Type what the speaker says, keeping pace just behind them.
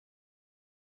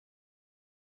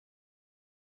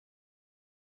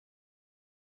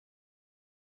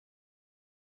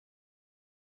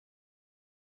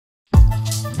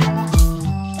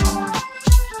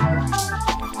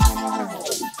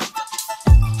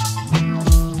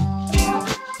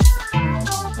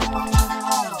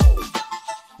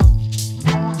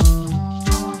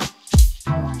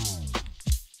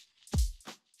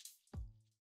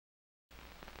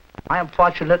I'm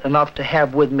fortunate enough to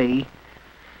have with me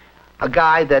a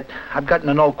guy that I've gotten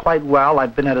to know quite well.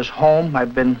 I've been at his home.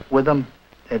 I've been with him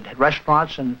at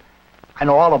restaurants, and I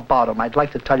know all about him. I'd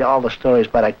like to tell you all the stories,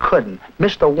 but I couldn't.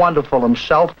 Mr. Wonderful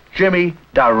himself, Jimmy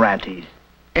Durante.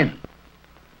 In.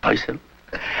 I said.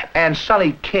 And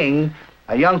Sonny King,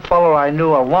 a young fellow I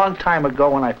knew a long time ago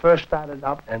when I first started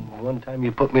up. And one time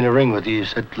you put me in a ring with you. You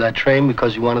said that train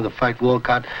because you wanted to fight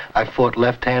Walcott. I fought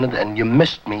left-handed, and you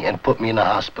missed me and put me in the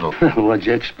hospital. What'd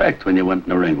you expect when you went in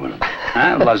the ring with him?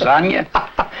 Huh? Lasagna?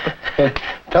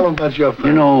 Tell him about your friend.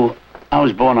 You know, I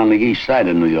was born on the east side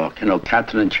of New York. You know,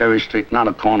 Catherine and Cherry Street. And on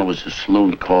the corner was a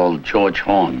saloon called George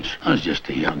Horn's. I was just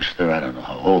a youngster. I don't know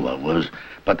how old I was.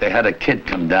 But they had a kid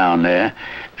come down there,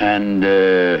 and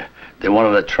they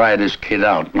wanted to try this kid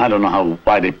out. And I don't know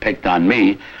why they picked on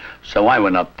me. So I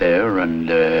went up there, and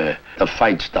the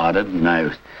fight started, and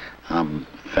I'm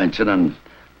fencing, and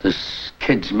this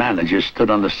kid's manager stood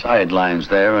on the sidelines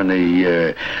there, and he,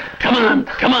 come on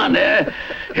there,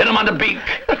 hit him on the beak,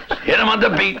 hit him on the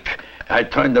beak. I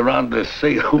turned around to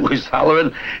see who was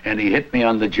hollering, and he hit me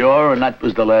on the jaw, and that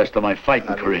was the last of my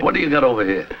fighting career. What do you got over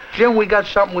here? Jim, we got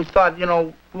something we thought, you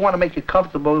know, we want to make you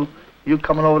comfortable. You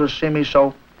coming over to see me,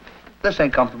 so this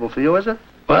ain't comfortable for you, is it?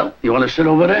 Well, you want to sit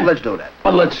over there? Let's do that.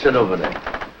 Well, let's sit over there.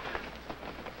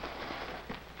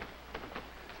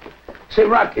 Say,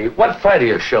 Rocky, what fight are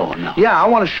you showing now? Yeah, I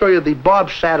want to show you the Bob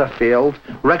Satterfield,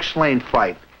 Rex Lane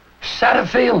fight.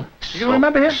 Satterfield? Do you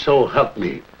remember him? So help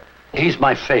me. He's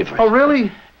my favorite. Oh, really?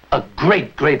 A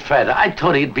great, great fighter. I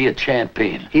thought he'd be a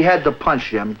champion. He had the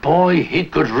punch, Jim. Boy, he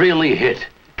could really hit.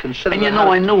 Consider and you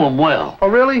know, I knew him well. Oh,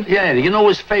 really? Yeah, you know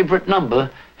his favorite number?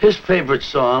 His favorite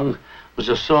song was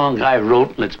a song I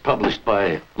wrote, and it's published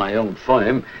by my own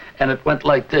firm, and it went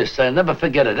like this. I never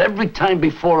forget it. Every time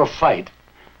before a fight,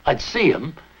 I'd see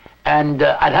him, and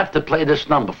I'd have to play this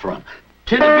number for him.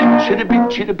 Chitty-bit,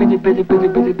 chitty-bit, chitty-bitty, bitty, bitty,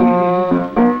 bitty, bitty.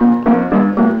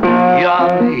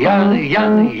 Yah, yah,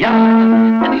 yah,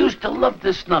 yah. And he used to love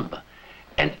this number.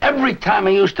 And every time I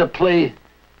used to play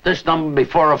this number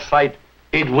before a fight,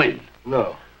 he'd win.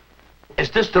 No.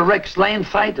 Is this the Rex Lane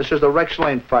fight? This is the Rex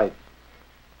Lane fight.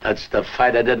 That's the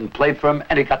fight I didn't play for him,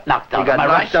 and he got knocked out. He got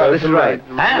knocked out. This is right.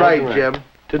 Huh? Right, Jim.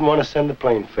 Didn't want to send the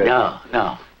plane fare. No.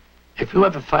 If you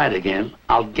ever fight again,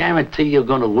 I'll guarantee you're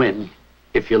going to win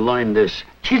if you learn this.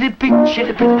 Chitty-bit,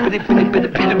 chitty-bit, bitty, bitty, bitty,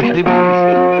 bitty, bitty,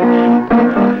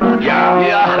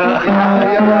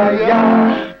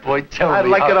 yeah. Boy, tell me. I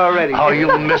like it already. How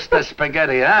you missed the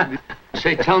spaghetti, huh?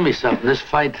 Say, tell me something. This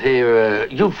fight here,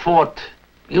 you fought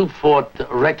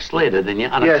Rex later, didn't you?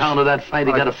 On account of that fight,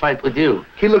 he got a fight with you.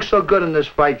 He looked so good in this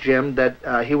fight, Jim, that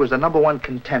he was the #1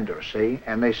 contender, see?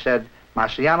 And they said,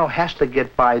 Marciano has to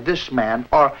get by this man,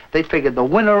 or they figured the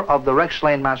winner of the Rex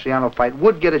Lane-Marciano fight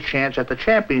would get a chance at the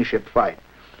championship fight.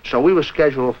 So we were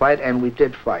scheduled to fight, and we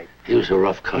did fight. He was a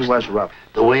rough customer. He was rough.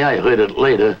 The way I heard it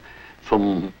later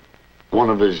from one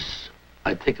of his,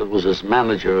 I think it was his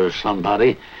manager or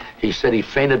somebody, he said he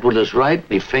feinted with his right,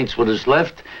 he feints with his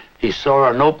left, he saw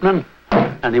an opening,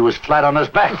 and he was flat on his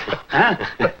back. Huh?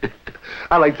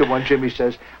 I like the one Jimmy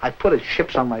says, I put his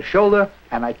chips on my shoulder,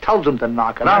 and I told him to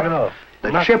knock it off.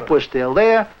 The chip was still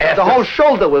there, but the whole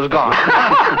shoulder was gone.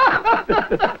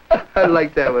 I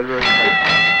like that one very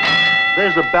much.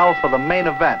 There's the bell for the main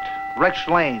event. Rex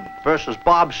Lane versus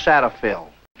Bob Satterfield.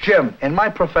 Jim, in my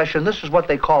profession, this is what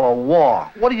they call a war.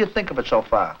 What do you think of it so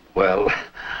far? Well,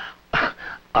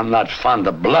 I'm not fond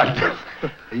of blood.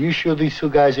 Are you sure these two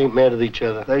guys ain't mad at each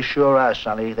other? They sure are,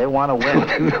 Sonny. They want to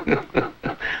win.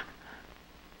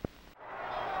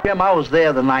 Jim, I was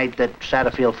there the night that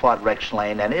Satterfield fought Rex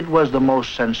Lane, and it was the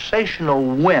most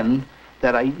sensational win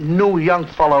that a new young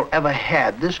fellow ever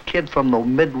had. This kid from the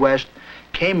Midwest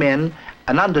came in,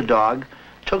 an underdog,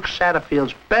 took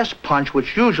Satterfield's best punch,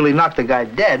 which usually knocked the guy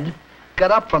dead, got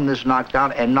up from this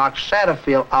knockdown and knocked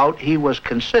Satterfield out. He was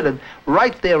considered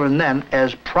right there and then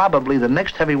as probably the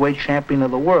next heavyweight champion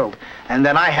of the world. And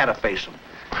then I had to face him.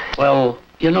 Well,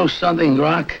 you know something,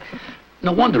 Rock?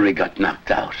 No wonder he got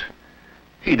knocked out.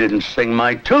 He didn't sing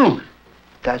my tune.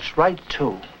 That's right,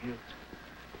 too.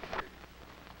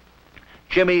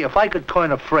 Jimmy, if I could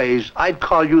coin a phrase, I'd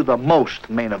call you the most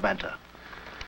main eventer.